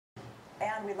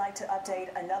And we'd like to update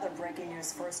another breaking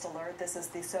news first alert. This is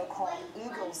the so-called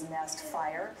Eagle's Nest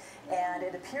fire, and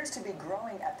it appears to be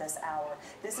growing at this hour.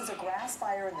 This is a grass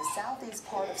fire in the southeast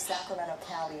part of Sacramento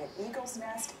County at Eagle's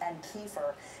Nest and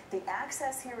Kiefer. The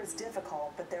access here is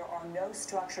difficult, but there are no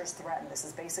structures threatened. This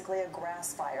is basically a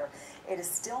grass fire. It is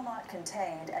still not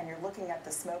contained, and you're looking at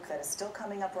the smoke that is still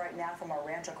coming up right now from our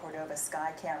Rancho Cordova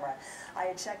sky camera. I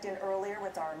had checked in earlier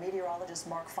with our meteorologist,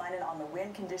 Mark Finan, on the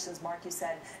wind conditions. Mark, you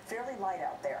said fairly light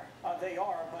out there. They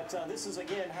are, but this is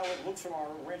again how it looks from our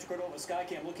Rancho Cordova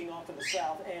skycam looking off to the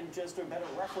south. And just a better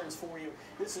reference for you,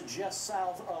 this is just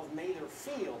south of Mather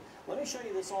Field. Let me show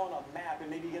you this on a map and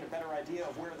maybe get a better idea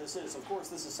of where this is. Of course,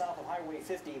 this is south of Highway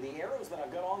 50. The arrows that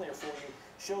I've got on there for you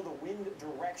show the wind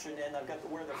direction, and I've got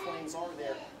where the flames are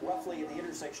there, roughly at the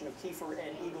intersection of Kiefer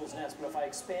and Eagle's Nest. But if I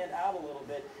expand out a little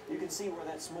bit, you can see where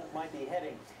that smoke might be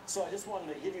heading. So I just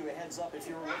wanted to give you a heads up. If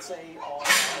you're, let's say,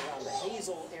 around the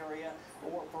Hazel area,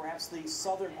 or perhaps the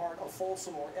southern part of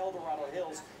Folsom or El Dorado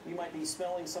Hills, you might be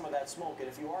smelling some of that smoke. And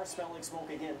if you are smelling smoke,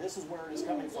 again, this is where it is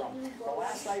coming from. The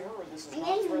last I heard, this is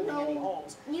not threatening any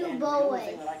homes. And the only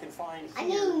thing that I can find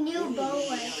here in the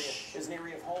area is an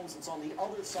area of homes that's on the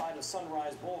other side of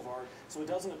Sunrise Boulevard. So it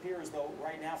doesn't appear as though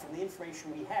right now, from the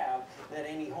information we have, that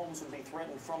any homes would be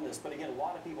threatened from this. But again, a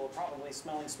lot of people are probably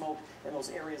smelling smoke in those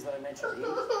areas that I mentioned.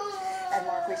 And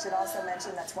Mark, we should also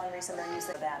mention that's one reason they're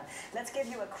using them. Let's give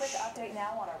you a quick update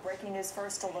now on our breaking news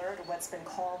first alert. What's been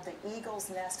called the Eagle's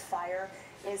Nest fire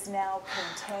is now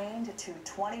contained to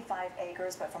 25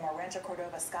 acres, but from our Rancho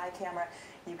Cordova sky camera,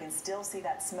 you can still see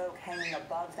that smoke hanging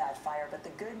above that fire. But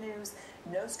the good news,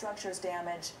 no structures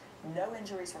damaged, no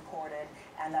injuries reported,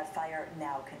 and that fire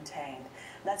now contained.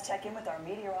 Let's check in with our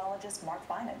meteorologist, Mark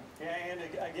Finan. Yeah, and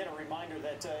again, a reminder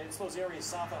that it's those areas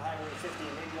south of Highway 50,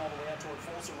 maybe all the way out toward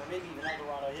Folsom, or maybe even El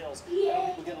Dorado Hills.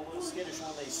 People get a little skittish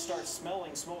when they start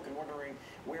smelling smoke and wondering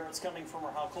where it's coming from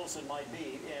or how close it might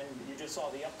be. And you just saw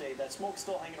the update. That smoke's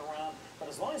still hanging around, but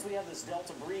as long as we have this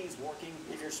delta breeze working,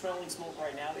 if you're smelling smoke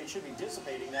right now, it should be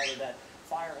dissipating now that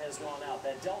fire has gone out.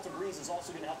 That delta breeze is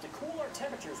also going to help to cool our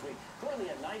temperatures. We currently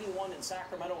have 91 in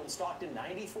Sacramento and Stockton,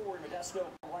 94 in Modesto.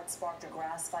 What sparked a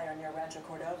grass fire near Rancho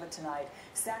Cordova tonight?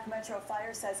 Sac Metro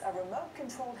Fire says a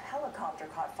remote-controlled helicopter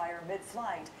caught fire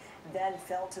mid-flight, then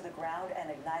fell to the ground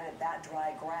and ignited that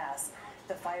dry grass.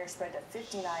 The fire spread to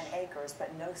 59 acres,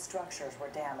 but no structures were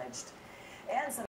damaged. And some